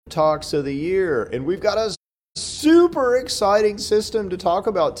Talks of the year. And we've got a super exciting system to talk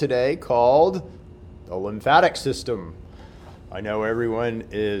about today called the lymphatic system. I know everyone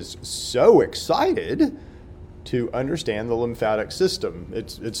is so excited to understand the lymphatic system.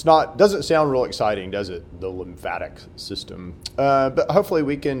 It's not, doesn't sound real exciting, does it? The lymphatic system. But hopefully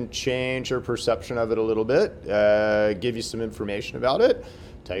we can change your perception of it a little bit, give you some information about it,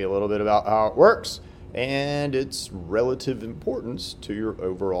 tell you a little bit about how it works and its relative importance to your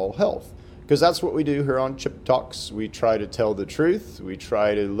overall health. Because that's what we do here on Chip Talks. We try to tell the truth. We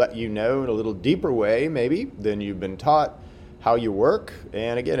try to let you know in a little deeper way, maybe, than you've been taught how you work.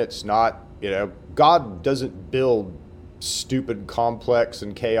 And again, it's not, God doesn't build stupid, complex,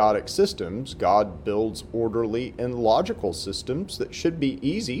 and chaotic systems. God builds orderly and logical systems that should be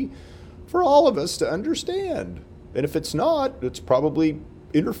easy for all of us to understand. And if it's not, it's probably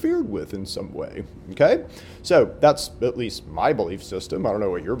interfered with in some way. Okay? So that's at least my belief system. I don't know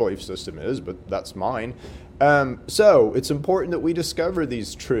what your belief system is, but that's mine. So it's important that we discover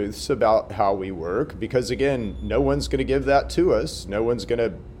these truths about how we work, because again, no one's going to give that to us. No one's going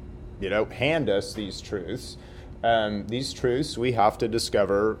to, hand us these truths. These truths we have to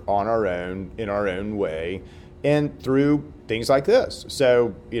discover on our own, in our own way, and through things like this.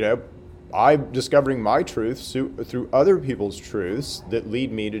 So, I'm discovering my truths through other people's truths that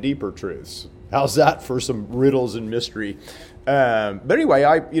lead me to deeper truths. How's that for some riddles and mystery? But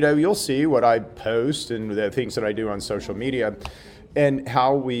anyway, you'll see what I post and the things that I do on social media and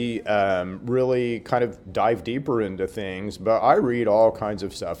how we really kind of dive deeper into things. But I read all kinds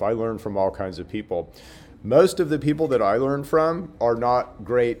of stuff. I learn from all kinds of people. Most of the people that I learn from are not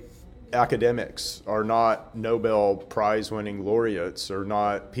great academics, are not Nobel Prize winning laureates, are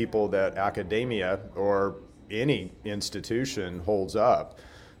not people that academia or any institution holds up.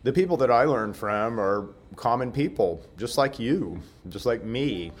 The people that I learn from are common people, just like you, just like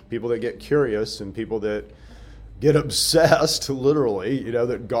me, people that get curious and people that get obsessed, literally,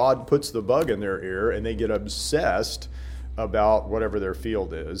 that God puts the bug in their ear and they get obsessed about whatever their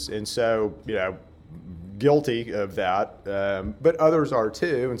field is. And so, guilty of that, but others are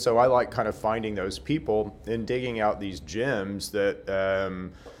too. And so I like kind of finding those people and digging out these gems that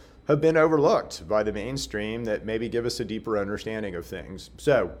have been overlooked by the mainstream that maybe give us a deeper understanding of things.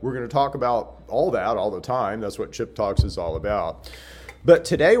 So we're going to talk about all that all the time. That's what Chip Talks is all about. But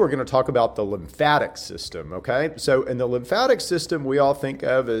today we're going to talk about the lymphatic system, okay? So in the lymphatic system, we all think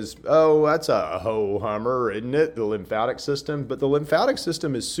of as, that's a ho-hummer, isn't it? The lymphatic system. But the lymphatic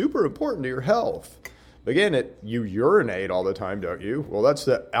system is super important to your health. Again, you urinate all the time, don't you? Well, that's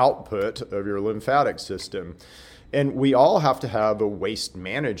the output of your lymphatic system. And we all have to have a waste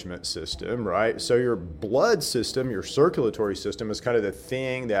management system, right? So your blood system, your circulatory system, is kind of the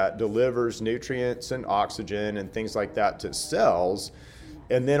thing that delivers nutrients and oxygen and things like that to cells.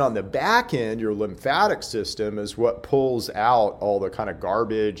 And then on the back end, your lymphatic system is what pulls out all the kind of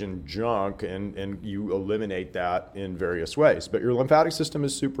garbage and junk, and you eliminate that in various ways. But your lymphatic system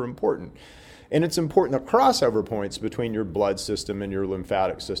is super important. And it's important, the crossover points between your blood system and your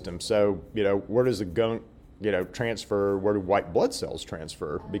lymphatic system. So, where does the gunk, transfer? Where do white blood cells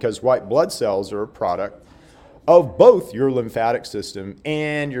transfer? Because white blood cells are a product of both your lymphatic system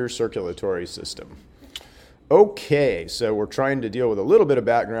and your circulatory system. Okay, so we're trying to deal with a little bit of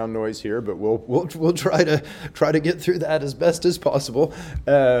background noise here, but we'll try to get through that as best as possible,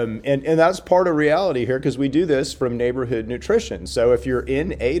 and that's part of reality here because we do this from Neighborhood Nutrition. So if you're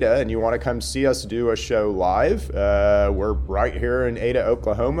in Ada and you want to come see us do a show live, we're right here in Ada,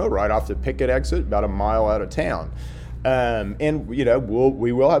 Oklahoma, right off the Pickett exit, about a mile out of town, and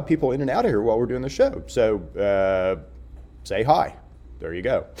we will have people in and out of here while we're doing the show. So say hi. There you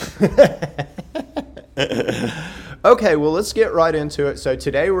go. Okay, well, let's get right into it. So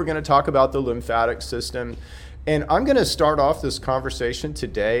today we're going to talk about the lymphatic system. And I'm going to start off this conversation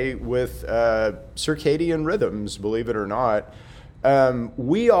today with circadian rhythms, believe it or not.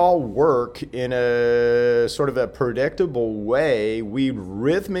 We all work in a sort of a predictable way. We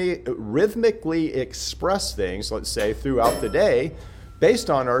rhythmically express things, let's say, throughout the day based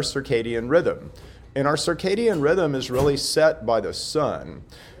on our circadian rhythm. And our circadian rhythm is really set by the sun.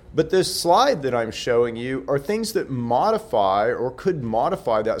 But this slide that I'm showing you are things that modify or could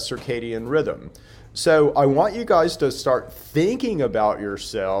modify that circadian rhythm. So I want you guys to start thinking about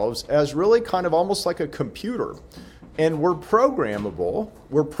yourselves as really kind of almost like a computer. And we're programmable.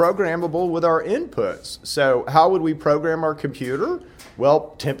 We're programmable with our inputs. So how would we program our computer?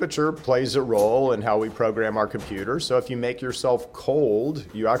 Well, temperature plays a role in how we program our computer. So if you make yourself cold,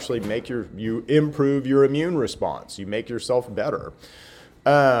 you actually you improve your immune response. You make yourself better.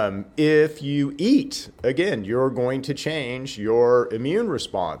 If you eat, again, you're going to change your immune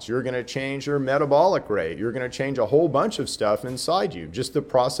response. You're going to change your metabolic rate. You're going to change a whole bunch of stuff inside you. Just the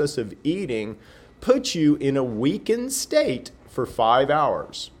process of eating puts you in a weakened state for 5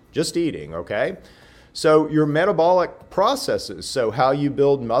 hours. Just eating, okay? So your metabolic processes, so how you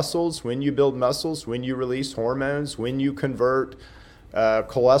build muscles, when you release hormones, when you convert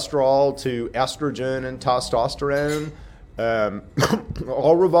cholesterol to estrogen and testosterone,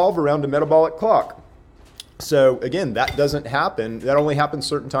 all revolve around a metabolic clock. So again, that doesn't happen. That only happens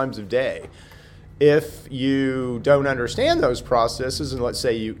certain times of day. If you don't understand those processes, and let's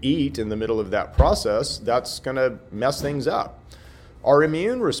say you eat in the middle of that process, that's going to mess things up. Our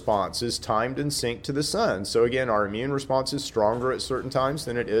immune response is timed and synced to the sun. So again, our immune response is stronger at certain times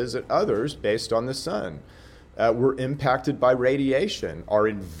than it is at others based on the sun. We're impacted by radiation. Our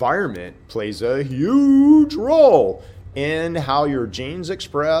environment plays a huge role in how your genes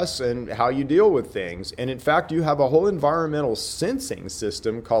express and how you deal with things. And in fact, you have a whole environmental sensing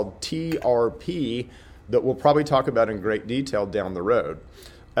system called TRP that we'll probably talk about in great detail down the road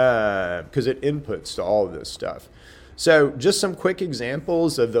because it inputs to all of this stuff. So just some quick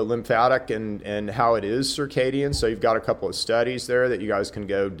examples of the lymphatic and how it is circadian. So you've got a couple of studies there that you guys can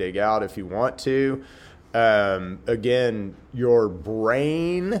go dig out if you want to. Again, your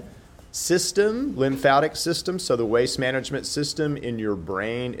brain system, lymphatic system, so the waste management system in your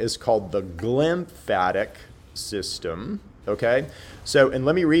brain is called the glymphatic system, okay? So, and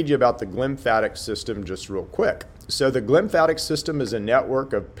let me read you about the glymphatic system just real quick. So the glymphatic system is a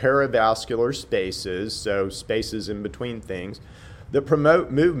network of perivascular spaces, so spaces in between things, that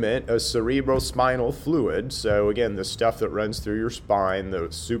promote movement of cerebrospinal fluid. So again, the stuff that runs through your spine, the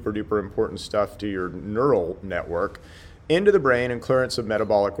super duper important stuff to your neural network, into the brain and clearance of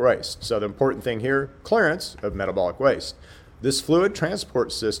metabolic waste. So the important thing here, clearance of metabolic waste. This fluid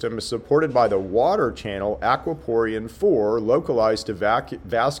transport system is supported by the water channel aquaporin 4 localized to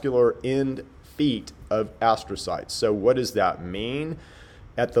vascular end feet of astrocytes. So what does that mean?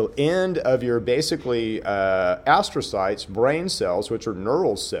 At the end of your basically astrocytes, brain cells, which are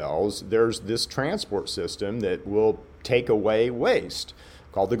neural cells, there's this transport system that will take away waste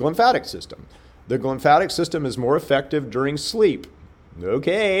called the glymphatic system. The glymphatic system is more effective during sleep.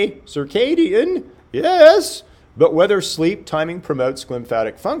 Okay, circadian, yes, but whether sleep timing promotes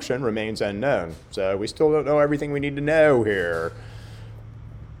glymphatic function remains unknown. So we still don't know everything we need to know here.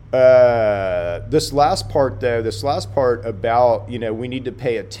 This last part about, we need to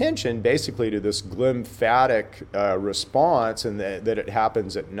pay attention basically to this glymphatic response and that it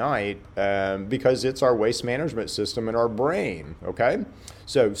happens at night because it's our waste management system in our brain, okay?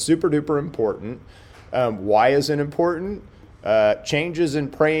 So super duper important. Why is it important? Changes in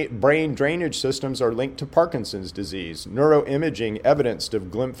brain drainage systems are linked to Parkinson's disease. Neuroimaging evidenced of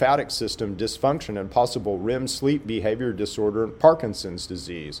glymphatic system dysfunction and possible REM sleep behavior disorder and Parkinson's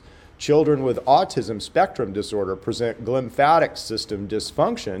disease. Children with autism spectrum disorder present glymphatic system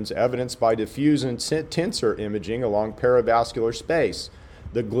dysfunctions evidenced by diffuse and tensor imaging along perivascular space.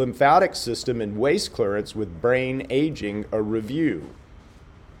 The glymphatic system and waste clearance with brain aging, a review.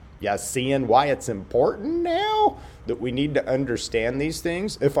 Yeah, seeing why it's important now that we need to understand these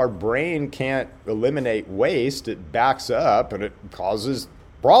things? If our brain can't eliminate waste, it backs up and it causes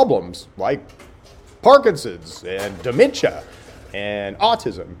problems like Parkinson's and dementia and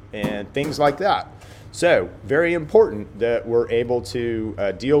autism and things like that. So very important that we're able to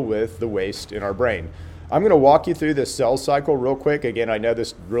deal with the waste in our brain. I'm going to walk you through this cell cycle real quick. Again, I know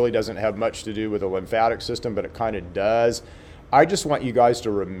this really doesn't have much to do with the lymphatic system, but it kind of does. I just want you guys to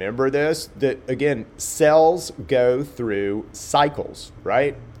remember this, that again, cells go through cycles,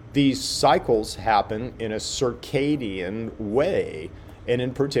 right? These cycles happen in a circadian way, and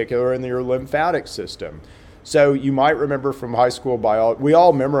in particular in your lymphatic system. So you might remember from high school biology, we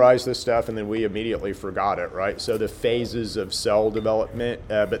all memorized this stuff and then we immediately forgot it, right? So the phases of cell development,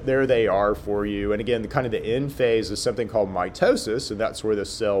 but there they are for you. And again, kind of the end phase is something called mitosis, and that's where the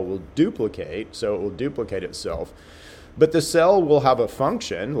cell will duplicate, so it will duplicate itself. But the cell will have a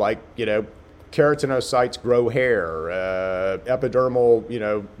function like, keratinocytes grow hair,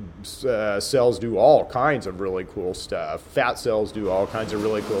 epidermal, cells do all kinds of really cool stuff. Fat cells do all kinds of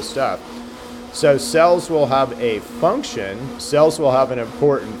really cool stuff. So cells will have a function. Cells will have an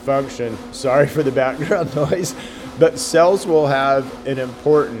important function. Sorry for the background noise. But cells will have an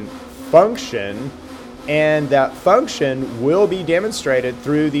important function, and that function will be demonstrated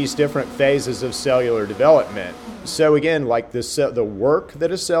through these different phases of cellular development. So again, like the work that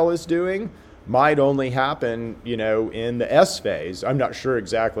a cell is doing might only happen, in the S phase. I'm not sure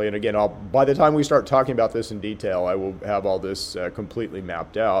exactly. And again, by the time we start talking about this in detail, I will have all this completely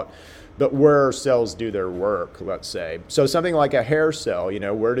mapped out. But where cells do their work, let's say. So something like a hair cell,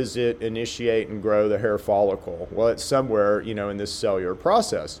 where does it initiate and grow the hair follicle? Well, it's somewhere, in this cellular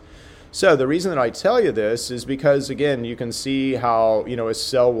process. So the reason that I tell you this is because, again, you can see how, a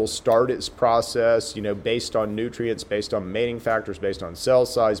cell will start its process, based on nutrients, based on mating factors, based on cell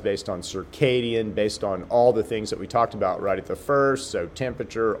size, based on circadian, based on all the things that we talked about right at the first, so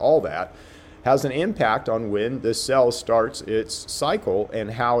temperature, all that, has an impact on when the cell starts its cycle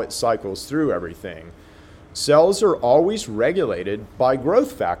and how it cycles through everything. Cells are always regulated by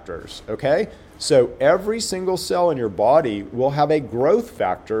growth factors, okay? So every single cell in your body will have a growth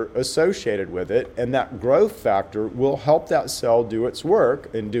factor associated with it, and that growth factor will help that cell do its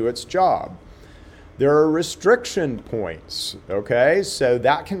work and do its job. There are restriction points, okay? So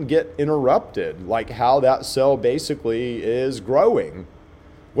that can get interrupted, like how that cell basically is growing.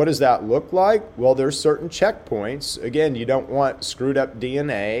 What does that look like? Well, there's certain checkpoints. Again, you don't want screwed up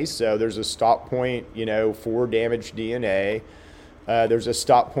DNA, so there's a stop point, for damaged DNA. There's a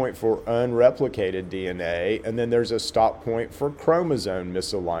stop point for unreplicated DNA, and then there's a stop point for chromosome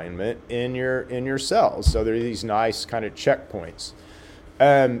misalignment in your cells. So there are these nice kind of checkpoints.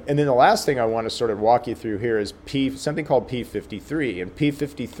 And then the last thing I want to sort of walk you through here is something called P53. And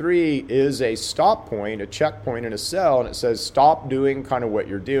P53 is a stop point, a checkpoint in a cell, and it says stop doing kind of what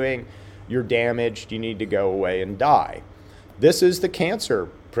you're doing. You're damaged. You need to go away and die. This is the cancer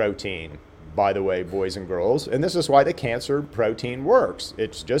protein, by the way, boys and girls, and this is why the cancer protein works.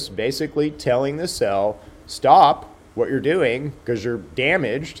 It's just basically telling the cell, stop what you're doing because you're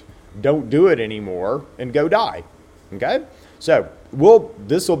damaged, don't do it anymore, and go die, okay? So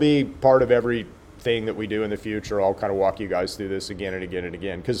this will be part of everything that we do in the future. I'll kind of walk you guys through this again and again and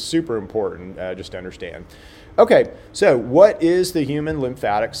again because it's super important just to understand. Okay, so what is the human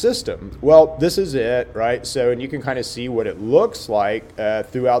lymphatic system? Well, this is it, right? So, and you can kind of see what it looks like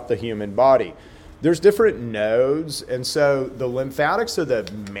throughout the human body. There's different nodes, and so the lymphatics of the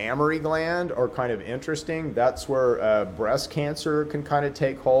mammary gland are kind of interesting. That's where breast cancer can kind of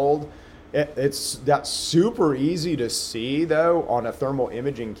take hold. That's super easy to see, though, on a thermal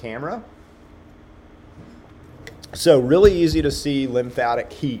imaging camera. So really easy to see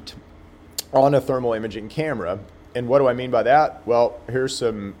lymphatic heat on a thermal imaging camera. And what do I mean by that? Well, here's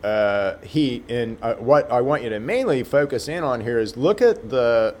some heat. And what I want you to mainly focus in on here is look at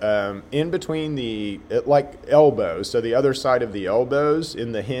the in between like elbows. So the other side of the elbows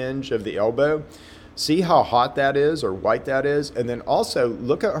in the hinge of the elbow. See how hot that is or white that is? And then also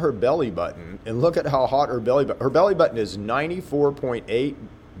look at her belly button and look at how hot her belly button. Her belly button is 94.8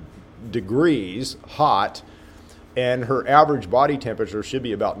 degrees hot, and her average body temperature should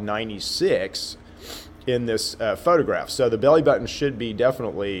be about 96 in this photograph. So the belly button should be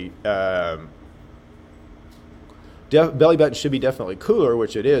definitely definitely cooler,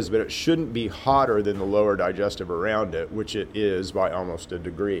 which it is, but it shouldn't be hotter than the lower digestive around it, which it is by almost a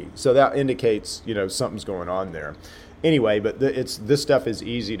degree. So that indicates, something's going on there. Anyway, but this stuff is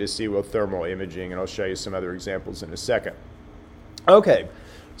easy to see with thermal imaging, and I'll show you some other examples in a second. Okay,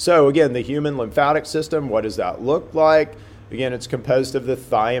 so again, the human lymphatic system, what does that look like? Again, it's composed of the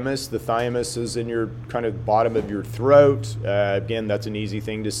thymus. The thymus is in your kind of bottom of your throat. Again, that's an easy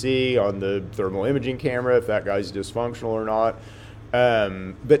thing to see on the thermal imaging camera if that guy's dysfunctional or not.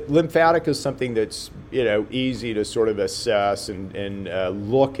 But lymphatic is something that's easy to sort of assess and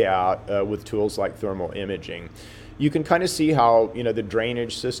look at with tools like thermal imaging. You can kind of see how the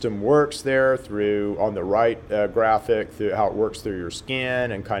drainage system works there through on the right graphic, through how it works through your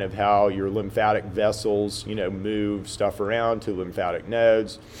skin and kind of how your lymphatic vessels move stuff around to lymphatic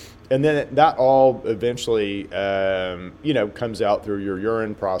nodes, and then that all eventually comes out through your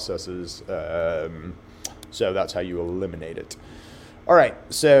urine processes. So that's how you eliminate it. All right,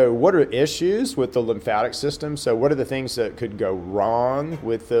 so what are issues with the lymphatic system? So what are the things that could go wrong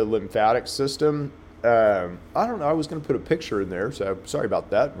with the lymphatic system? I don't know. I was going to put a picture in there, so sorry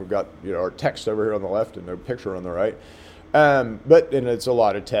about that. We've got our text over here on the left and no picture on the right. And it's a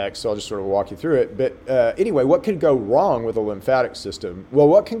lot of text, so I'll just sort of walk you through it. But anyway, what can go wrong with the lymphatic system? Well,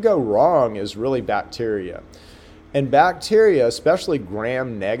 what can go wrong is really bacteria. And bacteria, especially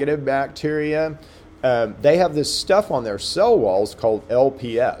gram-negative bacteria, they have this stuff on their cell walls called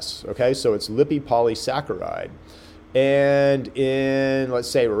LPS. Okay, so it's lipopolysaccharide. And in, let's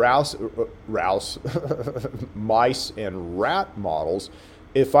say, mice and rat models,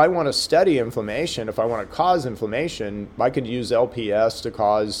 if I want to study inflammation, if I want to cause inflammation, I could use LPS to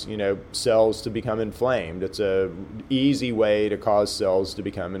cause, cells to become inflamed. It's an easy way to cause cells to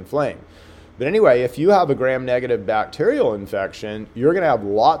become inflamed. But anyway, if you have a gram-negative bacterial infection, you're going to have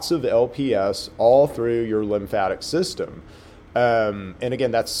lots of LPS all through your lymphatic system. And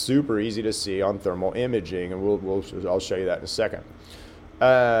again, that's super easy to see on thermal imaging, and I'll show you that in a second.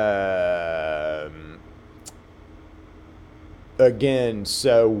 Again,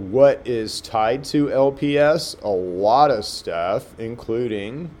 so what is tied to LPS? A lot of stuff,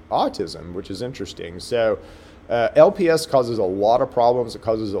 including autism, which is interesting. So LPS causes a lot of problems. It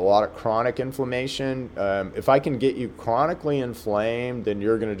causes a lot of chronic inflammation. If I can get you chronically inflamed, then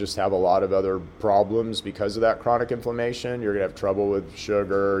you're going to just have a lot of other problems because of that chronic inflammation. You're going to have trouble with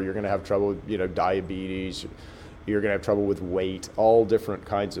sugar. You're going to have trouble with, diabetes. You're going to have trouble with weight. All different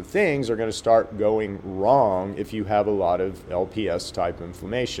kinds of things are going to start going wrong if you have a lot of LPS type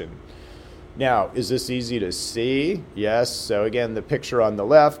inflammation. Now, is this easy to see? Yes. So again, the picture on the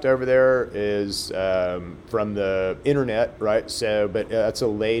left over there is from the internet, right? So, but that's a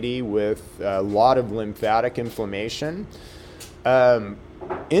lady with a lot of lymphatic inflammation.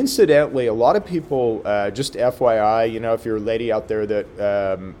 Incidentally, a lot of people, just FYI, if you're a lady out there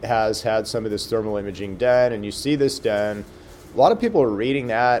that has had some of this thermal imaging done and you see this done, a lot of people are reading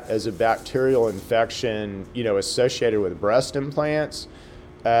that as a bacterial infection, associated with breast implants.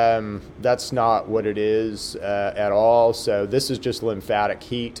 That's not what it is at all. So this is just lymphatic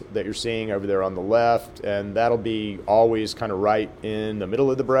heat that you're seeing over there on the left, and that'll be always kind of right in the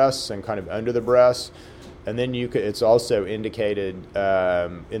middle of the breasts and kind of under the breasts. And then it's also indicated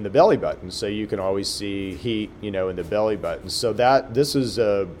in the belly button, so you can always see heat, in the belly button. So this is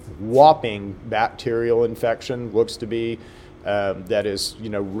a whopping bacterial infection, looks to be, that is,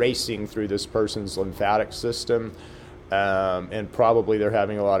 racing through this person's lymphatic system. And probably they're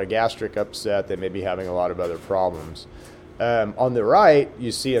having a lot of gastric upset. They may be having a lot of other problems. On the right,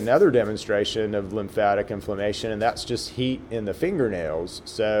 you see another demonstration of lymphatic inflammation, and that's just heat in the fingernails.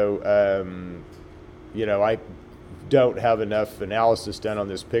 So, I don't have enough analysis done on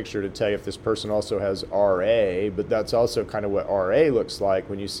this picture to tell you if this person also has RA, but that's also kind of what RA looks like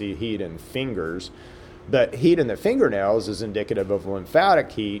when you see heat in fingers. But heat in the fingernails is indicative of lymphatic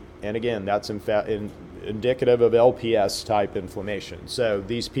heat, and again, that's indicative of LPS type inflammation. So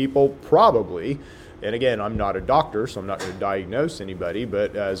these people probably, and again, I'm not a doctor, so I'm not going to diagnose anybody,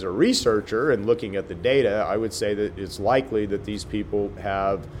 but as a researcher and looking at the data, I would say that it's likely that these people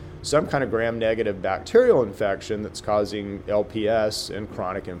have some kind of gram-negative bacterial infection that's causing LPS and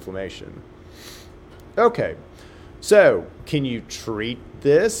chronic inflammation. Okay, so can you treat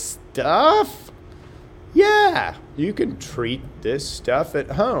this stuff? Yeah, you can treat this stuff at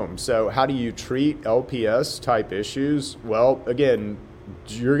home. So how do you treat LPS type issues? Well, again,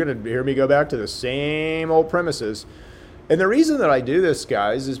 you're going to hear me go back to the same old premises. And the reason that I do this,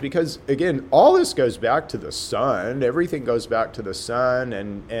 guys, is because, again, all this goes back to the sun. Everything goes back to the sun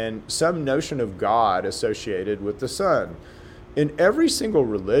and some notion of God associated with the sun. In every single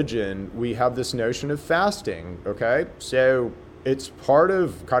religion, we have this notion of fasting, okay? So it's part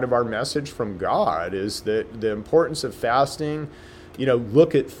of kind of our message from God is that the importance of fasting,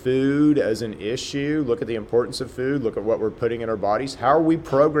 look at food as an issue, look at the importance of food, look at what we're putting in our bodies. How are we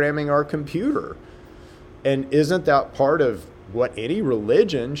programming our computer? And isn't that part of what any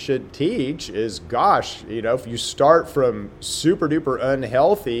religion should teach is, gosh, if you start from super duper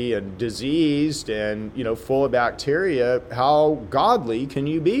unhealthy and diseased and, full of bacteria, how godly can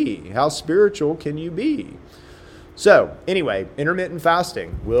you be? How spiritual can you be? So anyway, intermittent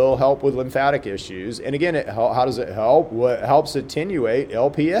fasting will help with lymphatic issues. And again, how does it help? Well, it helps attenuate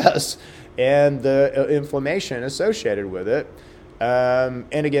LPS and the inflammation associated with it.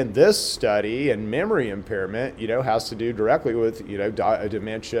 And again, this study and memory impairment, has to do directly with,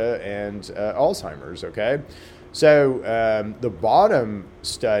 dementia and Alzheimer's, okay? So the bottom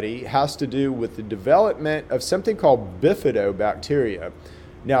study has to do with the development of something called bifidobacteria.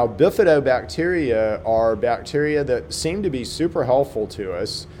 Now, bifidobacteria are bacteria that seem to be super helpful to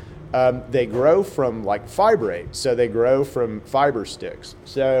us. They grow from fibrate, so they grow from fiber sticks.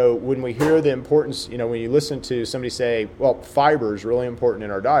 So when we hear the importance, when you listen to somebody say, well, fiber is really important in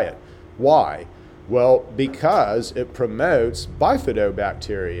our diet. Why? Well, because it promotes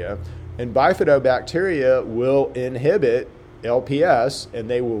bifidobacteria, and bifidobacteria will inhibit LPS, and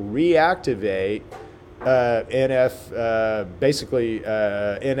they will reactivate NF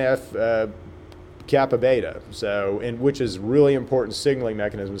kappa beta, which is really important signaling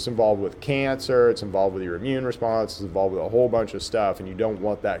mechanism. It's involved with cancer, it's involved with your immune response, it's involved with a whole bunch of stuff, and you don't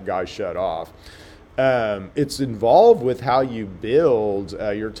want that guy shut off. It's involved with how you build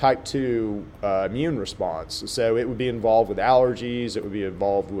your type 2 immune response. So it would be involved with allergies, it would be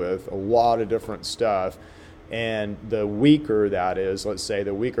involved with a lot of different stuff. And the weaker that is, let's say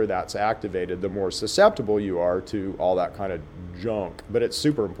the weaker that's activated, the more susceptible you are to all that kind of junk. But it's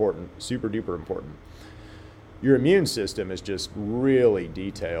super important, super duper important. Your immune system is just really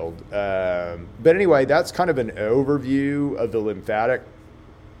detailed. But anyway, that's kind of an overview of the lymphatic.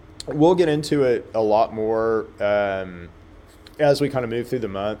 We'll get into it a lot more as we kind of move through the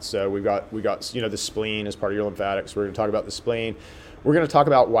month. So we got the spleen as part of your lymphatics. We're going to talk about the spleen. We're going to talk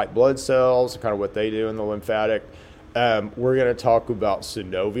about white blood cells, kind of what they do in the lymphatic. We're going to talk about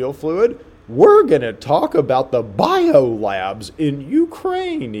synovial fluid. We're going to talk about the biolabs in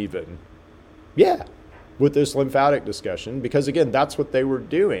Ukraine even. Yeah, with this lymphatic discussion, because again, that's what they were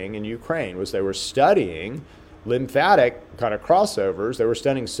doing in Ukraine, was they were studying lymphatic kind of crossovers. They were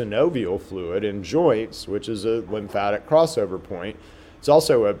studying synovial fluid in joints, which is a lymphatic crossover point. It's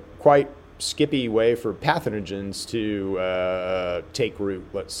also a quite skippy way for pathogens to take root,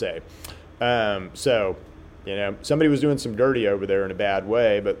 let's say. So, somebody was doing some dirty over there in a bad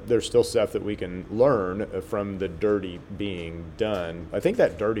way, but there's still stuff that we can learn from the dirty being done. I think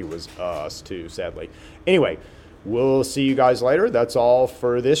that dirty was us too, sadly. Anyway, we'll see you guys later. That's all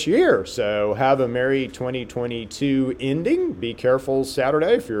for this year. So have a merry 2022 ending. Be careful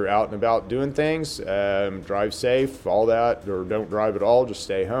Saturday if you're out and about doing things. Drive safe, all that, or don't drive at all. Just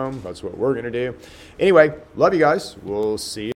stay home. That's what we're going to do. Anyway, love you guys. We'll see you.